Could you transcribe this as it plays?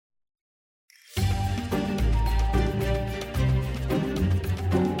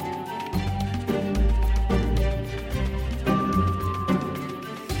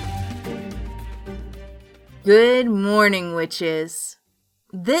Good morning, witches.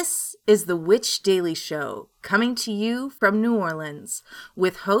 This is the Witch Daily Show, coming to you from New Orleans,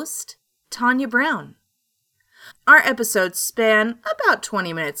 with host Tanya Brown. Our episodes span about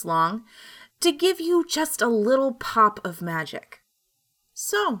 20 minutes long to give you just a little pop of magic.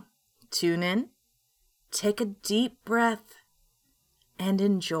 So, tune in, take a deep breath, and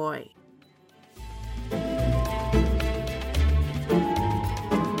enjoy.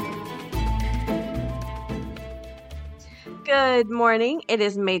 Good morning. It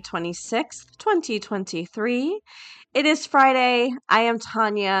is May 26th, 2023. It is Friday. I am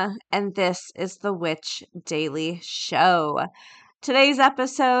Tanya, and this is the Witch Daily Show. Today's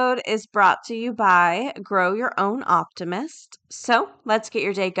episode is brought to you by Grow Your Own Optimist. So let's get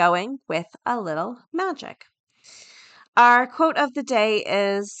your day going with a little magic. Our quote of the day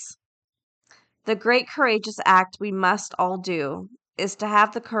is: "The great courageous act we must all do is to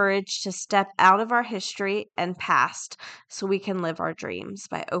have the courage to step out of our history and past so we can live our dreams,"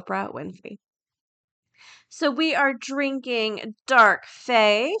 by Oprah Winfrey. So we are drinking Dark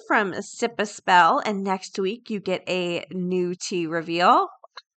Fae from Sip a Spell, and next week you get a new tea reveal. I'm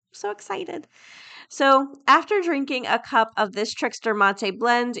so excited. So after drinking a cup of this Trickster Mate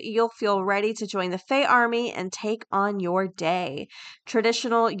blend, you'll feel ready to join the Fae army and take on your day.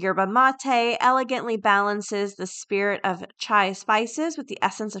 Traditional yerba mate elegantly balances the spirit of chai spices with the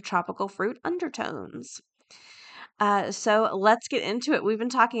essence of tropical fruit undertones. So let's get into it. We've been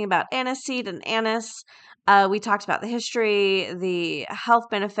talking about aniseed and anise. We talked about the history, the health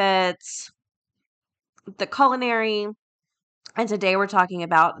benefits, the culinary, and today we're talking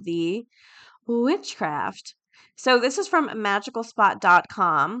about the witchcraft. So this is from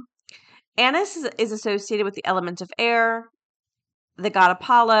magicalspot.com. Anise is associated with the element of air, the god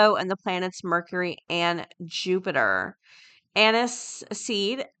Apollo, and the planets Mercury and Jupiter. Anise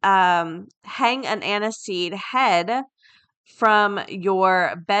seed, hang an anise seed head from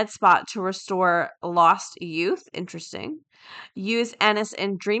your bed spot to restore lost youth. Interesting. Use anise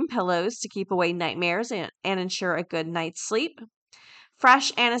in dream pillows to keep away nightmares and ensure a good night's sleep.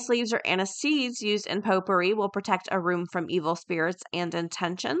 Fresh anise leaves or anise seeds used in potpourri will protect a room from evil spirits and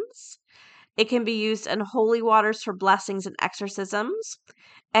intentions. It can be used in holy waters for blessings and exorcisms.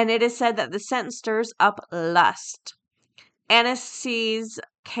 And it is said that the scent stirs up lust. Anise seeds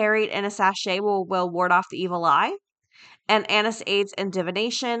carried in a sachet will ward off the evil eye. And anise aids in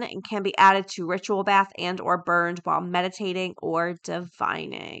divination and can be added to ritual bath and or burned while meditating or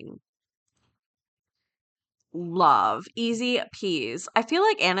divining. Love. Easy peas. I feel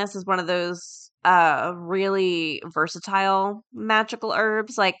like anise is one of those really versatile magical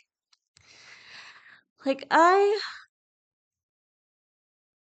herbs. I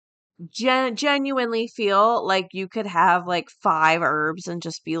genuinely feel like you could have like 5 herbs and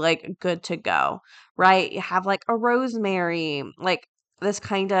just be like good to go, right? You have like a rosemary, like this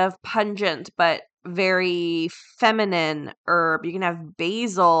kind of pungent but very feminine herb. You can have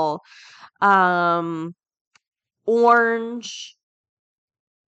basil, um, orange,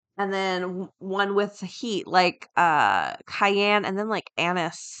 and then one with heat like cayenne, and then like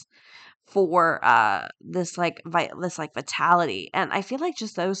anise for this like vitality. And I feel like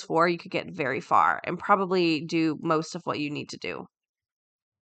just those 4 you could get very far and probably do most of what you need to do.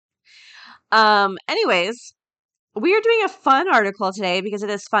 Anyways, we are doing a fun article today because it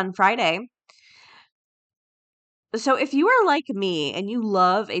is Fun Friday. So if you are like me and you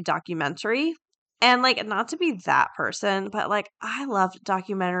love a documentary, and like not to be that person, but like I loved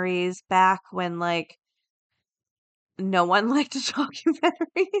documentaries back when like no one liked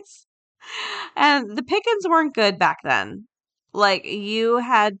documentaries. And the pickings weren't good back then. Like, you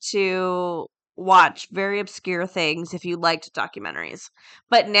had to watch very obscure things if you liked documentaries.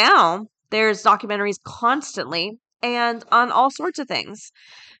 But now there's documentaries constantly and on all sorts of things.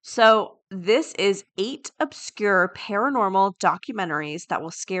 So, this is 8 obscure paranormal documentaries that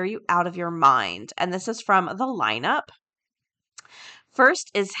will scare you out of your mind. And this is from the lineup. First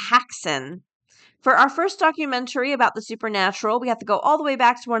is Haxan. For our first documentary about the supernatural, we have to go all the way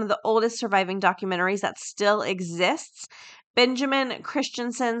back to one of the oldest surviving documentaries that still exists, Benjamin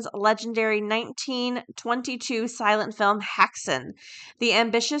Christensen's legendary 1922 silent film Haxan. The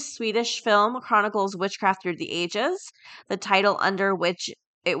ambitious Swedish film chronicles witchcraft through the ages, the title under which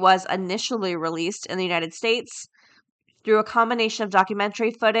it was initially released in the United States. Through a combination of documentary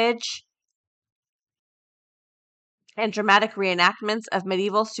footage and dramatic reenactments of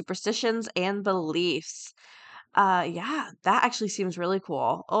medieval superstitions and beliefs. Yeah, that actually seems really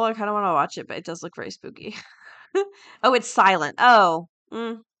cool. Oh, I kind of want to watch it, but it does look very spooky. Oh, it's silent. Oh.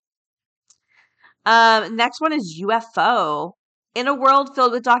 Next one is UFO. In a world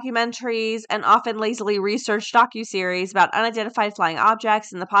filled with documentaries and often lazily researched docuseries about unidentified flying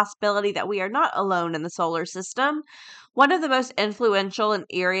objects and the possibility that we are not alone in the solar system, one of the most influential and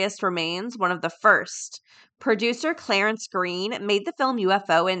eeriest remains one of the first. Producer Clarence Green made the film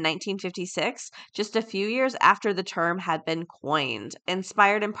UFO in 1956, just a few years after the term had been coined,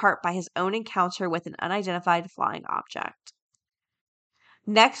 inspired in part by his own encounter with an unidentified flying object.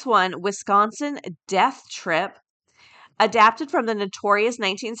 Next one, Wisconsin Death Trip. Adapted from the notorious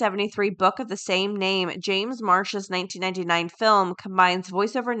 1973 book of the same name, James Marsh's 1999 film combines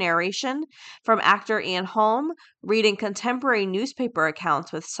voiceover narration from actor Ian Holm, reading contemporary newspaper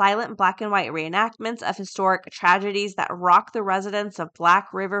accounts with silent black and white reenactments of historic tragedies that rocked the residents of Black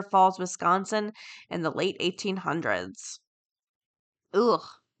River Falls, Wisconsin in the late 1800s. Ugh.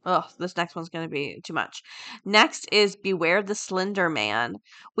 Ugh, this next one's going to be too much. Next is Beware the Slender Man.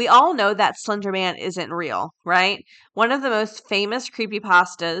 We all know that Slender Man isn't real, right? One of the most famous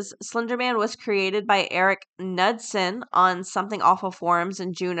creepypastas, Slender Man was created by Eric Knudsen on Something Awful forums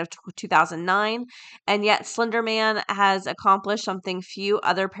in June of 2009, and yet Slender Man has accomplished something few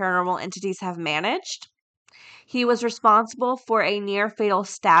other paranormal entities have managed. He was responsible for a near-fatal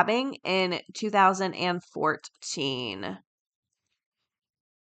stabbing in 2014.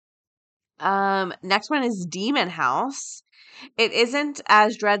 Next one is Demon House. It isn't,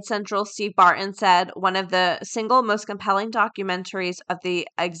 as Dread Central Steve Barton said, one of the single most compelling documentaries of the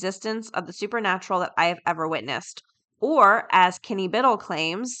existence of the supernatural that I have ever witnessed. Or, as Kenny Biddle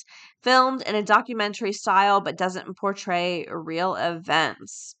claims, filmed in a documentary style but doesn't portray real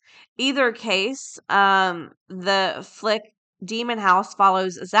events. Either case, the flick Demon House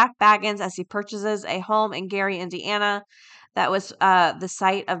follows Zach Baggins as he purchases a home in Gary, Indiana, that was the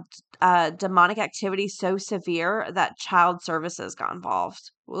site of demonic activity so severe that child services got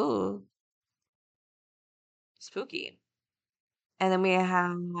involved. Ooh, spooky. And then we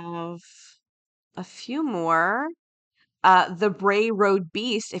have a few more. The Bray Road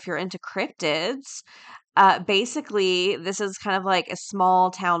Beast, if you're into cryptids. Basically, this is kind of like a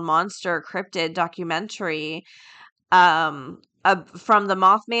small town monster cryptid documentary. From the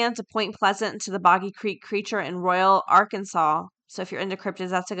Mothman to Point Pleasant to the Boggy Creek Creature in Royal, Arkansas. So if you're into cryptids,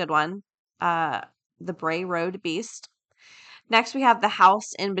 that's a good one. The Bray Road Beast. Next, we have The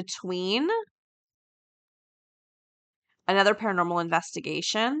House in Between, another paranormal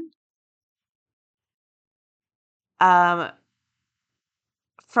investigation. From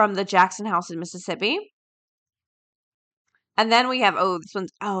the Jackson House in Mississippi. And then we have,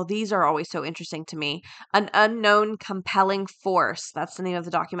 these are always so interesting to me. An Unknown Compelling Force. That's the name of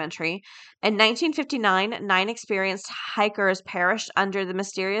the documentary. In 1959, 9 experienced hikers perished under the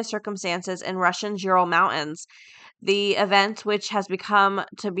mysterious circumstances in Russian Ural Mountains. The event, which has become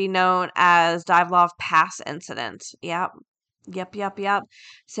to be known as Diatlov Pass incident. Yep.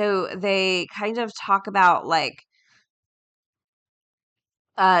 So they kind of talk about like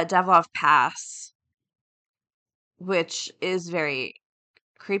Diatlov Pass, which is very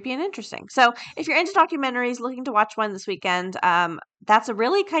creepy and interesting. So if you're into documentaries, looking to watch one this weekend, that's a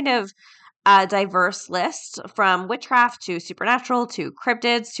really kind of diverse list, from witchcraft to supernatural to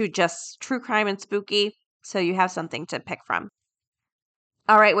cryptids to just true crime and spooky. So you have something to pick from.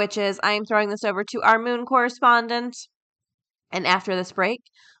 All right, witches, I am throwing this over to our moon correspondent. And after this break,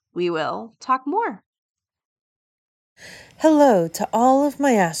 we will talk more. Hello to all of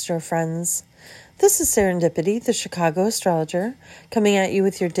my astro friends. This is Serendipity, the Chicago astrologer, coming at you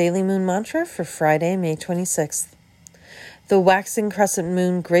with your daily moon mantra for Friday, May 26th. The waxing crescent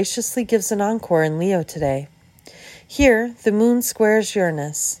moon graciously gives an encore in Leo today. Here, the moon squares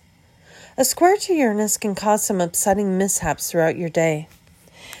Uranus. A square to Uranus can cause some upsetting mishaps throughout your day.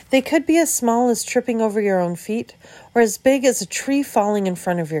 They could be as small as tripping over your own feet, or as big as a tree falling in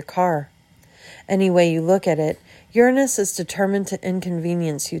front of your car. Any way you look at it, Uranus is determined to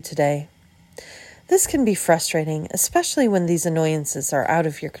inconvenience you today. This can be frustrating, especially when these annoyances are out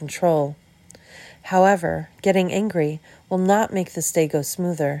of your control. However, getting angry will not make this day go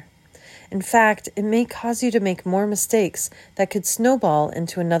smoother. In fact, it may cause you to make more mistakes that could snowball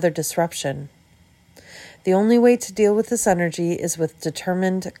into another disruption. The only way to deal with this energy is with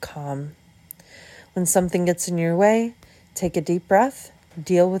determined calm. When something gets in your way, take a deep breath,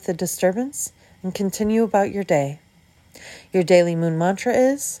 deal with the disturbance, and continue about your day. Your daily moon mantra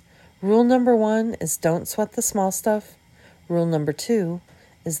is: rule number 1 is don't sweat the small stuff. Rule number 2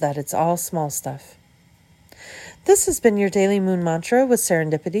 is that it's all small stuff. This has been your daily moon mantra with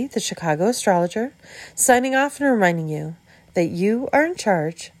Serendipity, the Chicago astrologer, signing off and reminding you that you are in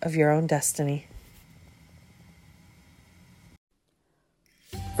charge of your own destiny.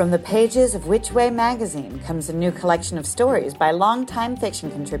 From the pages of Which Way magazine comes a new collection of stories by longtime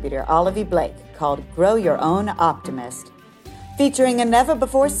fiction contributor Olivia Blake called Grow Your Own Optimist. Featuring a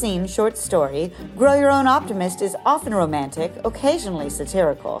never-before-seen short story, Grow Your Own Optimist is often romantic, occasionally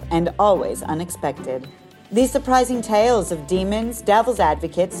satirical, and always unexpected. These surprising tales of demons, devil's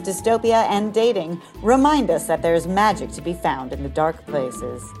advocates, dystopia, and dating remind us that there is magic to be found in the dark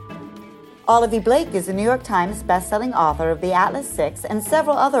places. Olivia Blake is a New York Times best-selling author of The Atlas Six and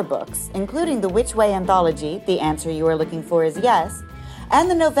several other books, including the Which Way anthology, The Answer You Are Looking For Is Yes, and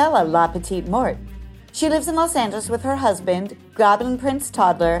the novella La Petite Morte. She lives in Los Angeles with her husband, Goblin Prince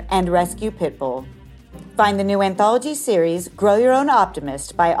Toddler, and Rescue Pitbull. Find the new anthology series, Grow Your Own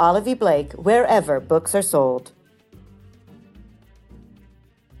Optimist by Olivia Blake, wherever books are sold.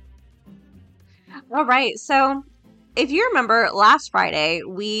 All right, so if you remember, last Friday,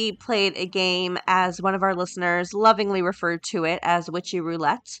 we played a game, as one of our listeners lovingly referred to it as Witchy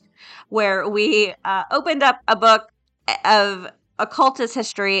Roulette, where we opened up a book of occultist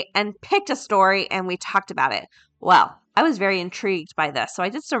history and picked a story and we talked about it. Well, I was very intrigued by this, so I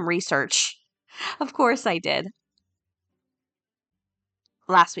did some research. Of course I did.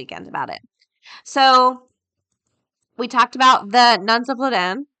 Last weekend about it. So we talked about the nuns of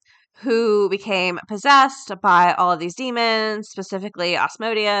Loden, who became possessed by all of these demons, specifically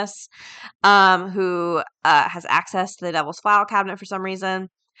Asmodeus, who has access to the devil's file cabinet for some reason.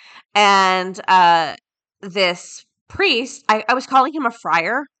 And this priest, I was calling him a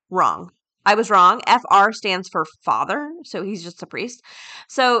friar. Wrong. I was wrong. FR stands for father, so he's just a priest.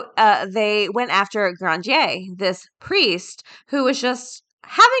 So they went after Grandier, this priest who was just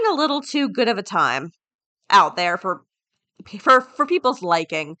having a little too good of a time out there for people's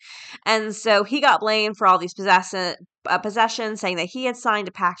liking. And so he got blamed for all these possessions, saying that he had signed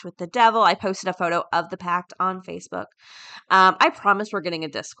a pact with the devil. I posted a photo of the pact on Facebook. I promise we're getting a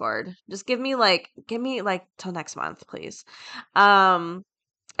Discord. Just give me till next month, please. I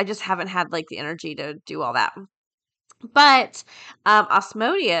just haven't had like the energy to do all that. But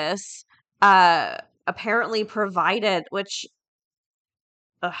Asmodeus apparently provided,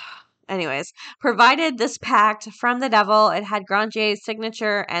 provided this pact from the devil. It had Grandier's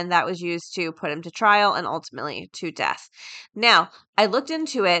signature, and that was used to put him to trial and ultimately to death. Now, I looked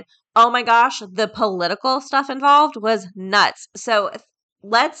into it. Oh my gosh, the political stuff involved was nuts. So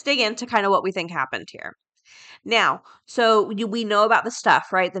let's dig into kind of what we think happened here. Now, we know about the stuff,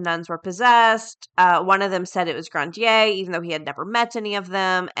 right? The nuns were possessed. One of them said it was Grandier, even though he had never met any of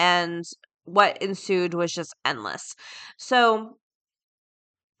them. And what ensued was just endless. So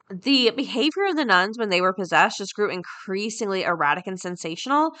the behavior of the nuns when they were possessed just grew increasingly erratic and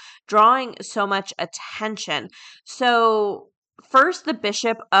sensational, drawing so much attention. So first, the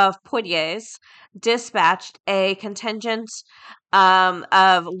Bishop of Poitiers dispatched a contingent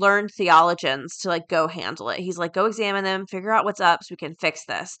of learned theologians to go handle it. He's like, go examine them, figure out what's up so we can fix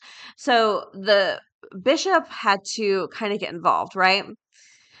this. So the bishop had to kind of get involved, right?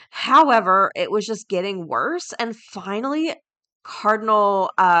 However, it was just getting worse. And finally, Cardinal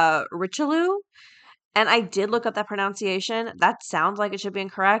Richelieu, and I did look up that pronunciation. That sounds like it should be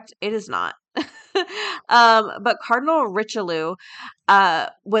incorrect. It is not. But Cardinal Richelieu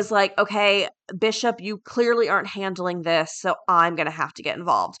was like, okay, Bishop, you clearly aren't handling this, so I'm going to have to get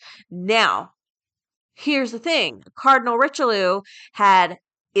involved. Now, here's the thing. Cardinal Richelieu had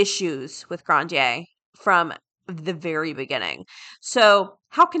issues with Grandier from the very beginning. So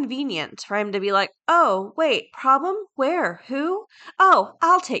how convenient for him to be like, oh, wait, problem? Where? Who? Oh,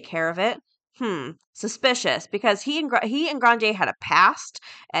 I'll take care of it. Suspicious, because he and Grandier had a past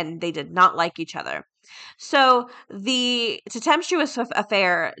and they did not like each other. So the tempestuous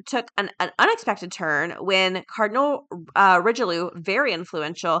affair took an unexpected turn when Cardinal Richelieu, very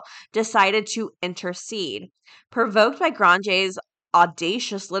influential, decided to intercede. Provoked by Grandier's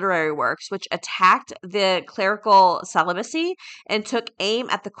audacious literary works, which attacked the clerical celibacy and took aim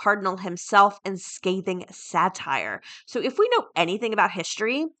at the cardinal himself in scathing satire. So if we know anything about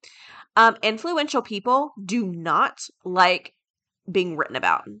history, influential people do not like being written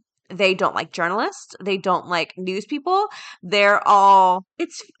about. They don't like journalists. They don't like news people. They're all,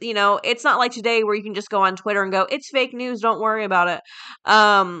 it's not like today where you can just go on Twitter and go, it's fake news, don't worry about it.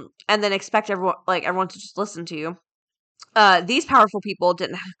 And then expect everyone to just listen to you. These powerful people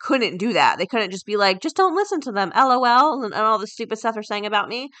couldn't do that. They couldn't just be like, just don't listen to them, LOL, and all the stupid stuff they're saying about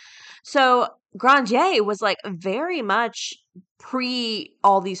me. So Grandier was very much pre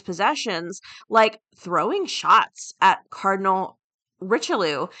all these possessions, throwing shots at Cardinal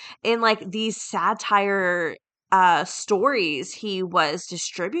Richelieu in these satire stories he was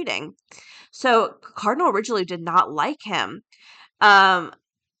distributing. So Cardinal Richelieu did not like him.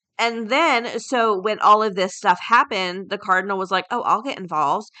 And then, so when all of this stuff happened, the cardinal was like, oh, I'll get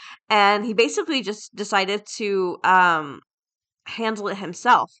involved. And he basically just decided to handle it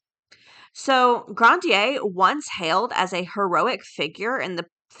himself. So Grandier, once hailed as a heroic figure in the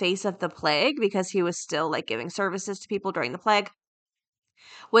face of the plague because he was still like giving services to people during the plague,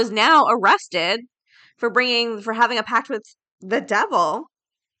 was now arrested for having a pact with the devil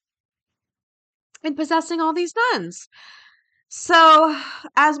and possessing all these nuns. So,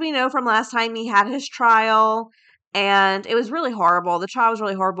 as we know from last time, he had his trial and it was really horrible. The trial was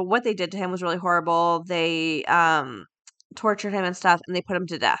really horrible. What they did to him was really horrible. They tortured him and stuff, and they put him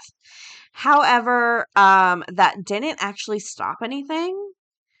to death. However, that didn't actually stop anything.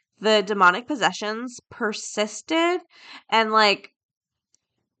 The demonic possessions persisted, and like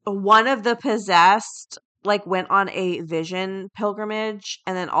one of the possessed like went on a vision pilgrimage,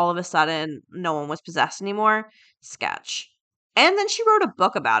 and then all of a sudden no one was possessed anymore. Sketch. And then she wrote a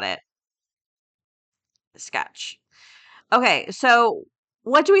book about it. Sketch. Okay, so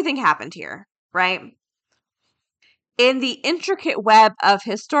what do we think happened here, right? In the intricate web of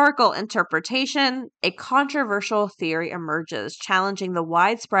historical interpretation, a controversial theory emerges, challenging the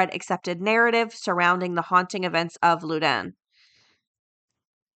widespread accepted narrative surrounding the haunting events of Loudun.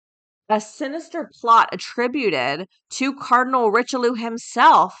 A sinister plot attributed to Cardinal Richelieu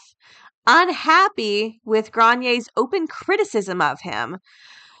himself, unhappy with Granier's open criticism of him.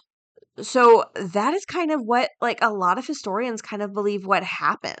 So that is kind of what, like, a lot of historians kind of believe what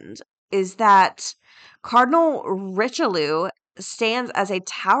happened is that Cardinal Richelieu stands as a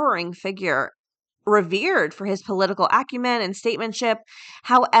towering figure, revered for his political acumen and statesmanship.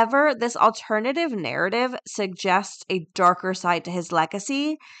 However, this alternative narrative suggests a darker side to his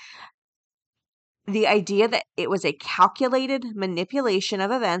legacy. The idea that it was a calculated manipulation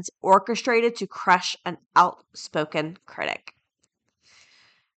of events orchestrated to crush an outspoken critic.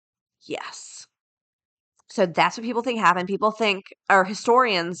 Yes. So that's what people think happened. People think, or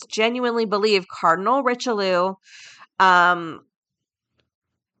historians genuinely believe Cardinal Richelieu,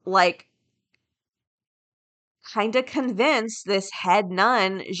 like, kind of convinced this head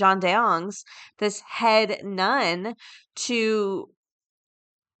nun, Jean d'Angers, this head nun, to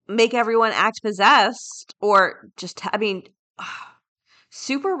make everyone act possessed, or just, I mean,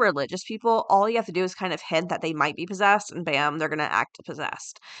 super religious people, all you have to do is kind of hint that they might be possessed, and bam, they're going to act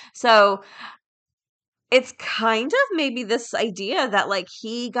possessed. So it's kind of maybe this idea that like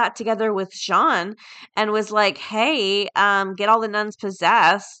he got together with Jean and was like, hey, get all the nuns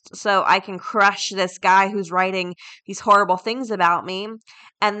possessed so I can crush this guy who's writing these horrible things about me.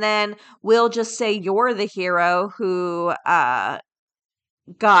 And then we'll just say you're the hero who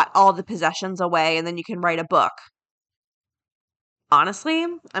got all the possessions away, and then you can write a book. Honestly,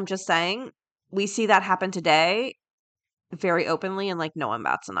 I'm just saying, we see that happen today very openly, and like no one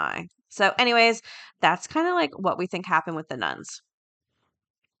bats an eye. So anyways, that's kind of like what we think happened with the nuns.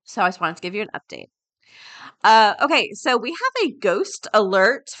 So I just wanted to give you an update. Okay, so we have a ghost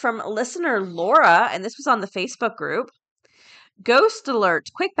alert from listener Laura, and this was on the Facebook group. Ghost alert,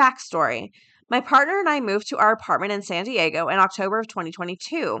 quick backstory. My partner and I moved to our apartment in San Diego in October of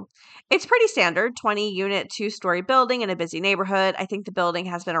 2022. It's pretty standard, 20-unit, 2-story building in a busy neighborhood. I think the building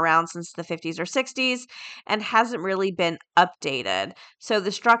has been around since the 50s or 60s and hasn't really been updated. So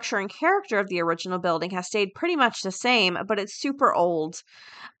the structure and character of the original building has stayed pretty much the same, but it's super old.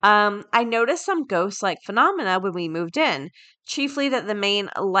 I noticed some ghost-like phenomena when we moved in, chiefly that the main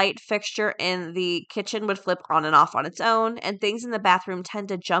light fixture in the kitchen would flip on and off on its own, and things in the bathroom tend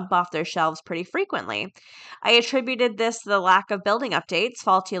to jump off their shelves pretty frequently. I attributed this to the lack of building updates,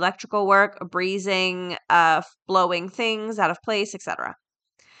 faulty electrical work, breezing, blowing things out of place, etc.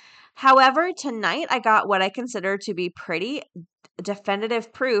 However, tonight I got what I consider to be pretty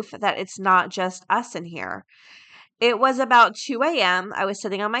definitive proof that it's not just us in here. It was about 2 a.m. I was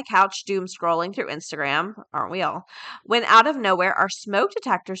sitting on my couch, doom scrolling through Instagram, aren't we all? When out of nowhere, our smoke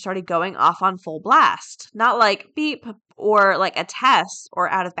detector started going off on full blast. Not like beep or like a test or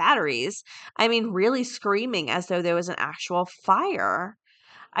out of batteries. I mean, really screaming as though there was an actual fire.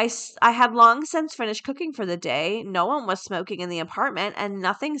 I had long since finished cooking for the day. No one was smoking in the apartment, and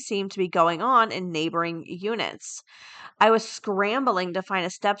nothing seemed to be going on in neighboring units. I was scrambling to find a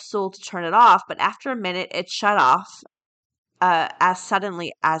step stool to turn it off, but after a minute, it shut off as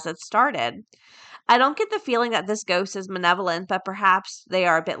suddenly as it started. I don't get the feeling that this ghost is malevolent, but perhaps they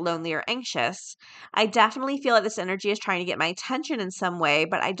are a bit lonely or anxious. I definitely feel like this energy is trying to get my attention in some way,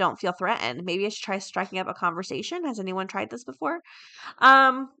 but I don't feel threatened. Maybe I should try striking up a conversation. Has anyone tried this before?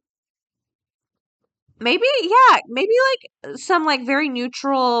 Um, maybe, yeah, maybe like some like very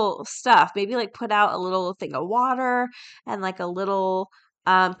neutral stuff. Maybe like put out a little thing of water and like a little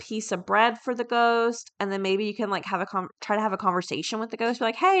piece of bread for the ghost, and then maybe you can like try to have a conversation with the ghost. Be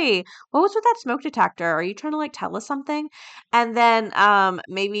like, hey, what was with that smoke detector? Are you trying to like tell us something? And then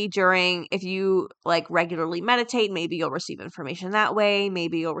maybe if you like regularly meditate, maybe you'll receive information that way.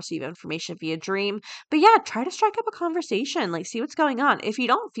 Maybe you'll receive information via dream. But yeah, try to strike up a conversation, like see what's going on. If you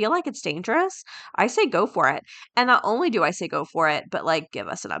don't feel like it's dangerous, I say go for it. And not only do I say go for it, but like give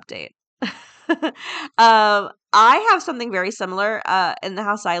us an update. I have something very similar in the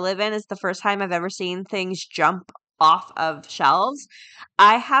house I live in. It's the first time I've ever seen things jump off of shelves.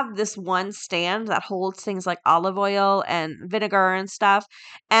 I have this one stand that holds things like olive oil and vinegar and stuff,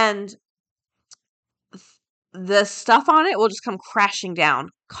 and the stuff on it will just come crashing down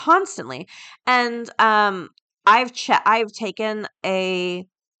constantly. And I've taken a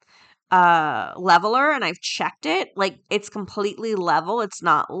leveler and I've checked it. Like it's completely level. It's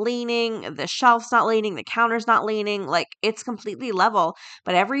not leaning. The shelf's not leaning. The counter's not leaning. Like it's completely level.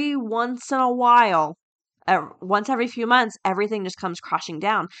 But every once in a while, once every few months, everything just comes crashing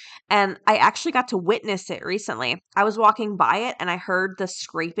down. And I actually got to witness it recently. I was walking by it and I heard the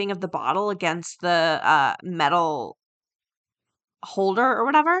scraping of the bottle against the metal holder or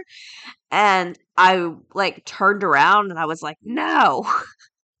whatever. And I like turned around and I was like, no.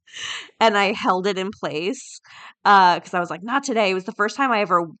 And I held it in place because I was like, not today. It was the first time I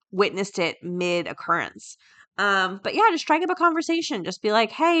ever witnessed it mid-occurrence. But yeah, just strike up a conversation. Just be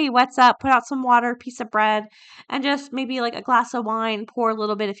like, hey, what's up? Put out some water, piece of bread, and just maybe like a glass of wine, pour a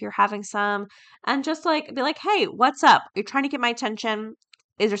little bit if you're having some, and just like be like, hey, what's up? You're trying to get my attention.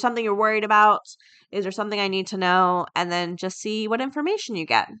 Is there something you're worried about? Is there something I need to know? And then just see what information you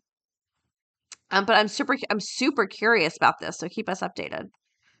get. But I'm super curious about this, so keep us updated.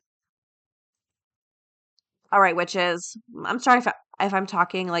 All right, witches. I'm sorry if I'm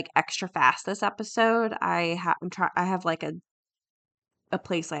talking like extra fast this episode. I have like a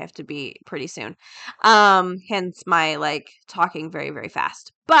place I have to be pretty soon. Hence my like talking very, very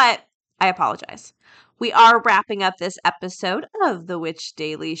fast. But I apologize. We are wrapping up this episode of The Witch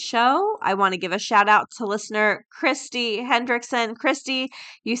Daily Show. I want to give a shout out to listener Christy Hendrickson. Christy,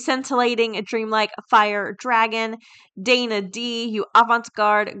 you scintillating, dreamlike fire dragon. Dana D, you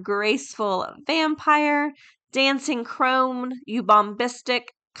avant-garde, graceful vampire. Dancing crone, you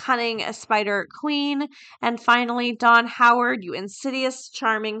bombastic, cunning spider queen. And finally, Dawn Howard, you insidious,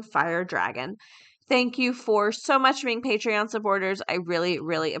 charming fire dragon. Thank you for so much being Patreon supporters. I really,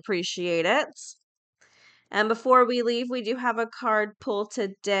 really appreciate it. And before we leave, we do have a card pull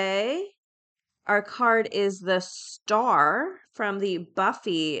today. Our card is the Star from the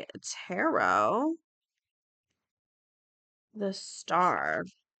Buffy Tarot. The Star.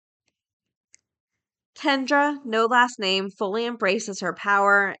 Kendra, no last name, fully embraces her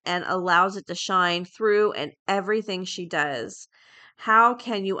power and allows it to shine through in everything she does. How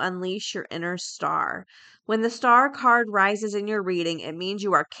can you unleash your inner star? When the star card rises in your reading, it means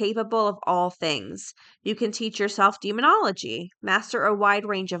you are capable of all things. You can teach yourself demonology, master a wide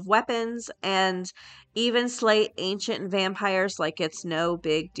range of weapons, and even slay ancient vampires like it's no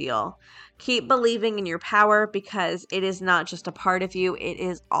big deal. Keep believing in your power because it is not just a part of you, it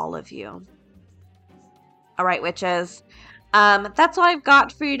is all of you. All right, witches. That's all I've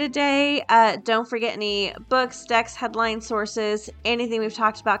got for you today. Don't forget any books, decks, headline sources, anything we've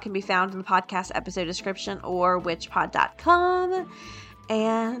talked about can be found in the podcast episode description or witchpod.com.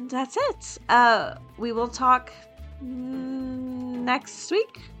 And that's it. We will talk next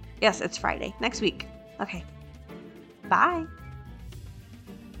week. Yes, it's Friday. Next week. Okay. Bye.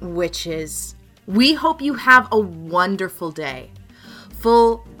 Witches, we hope you have a wonderful day,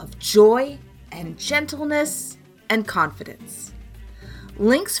 full of joy and gentleness and confidence.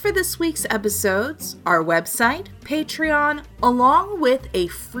 Links for this week's episodes, our website, Patreon, along with a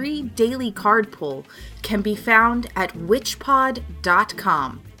free daily card pull can be found at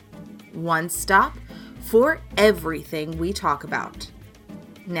witchpod.com. One stop for everything we talk about.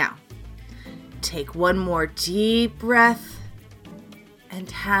 Now, take one more deep breath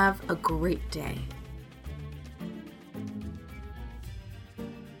and have a great day.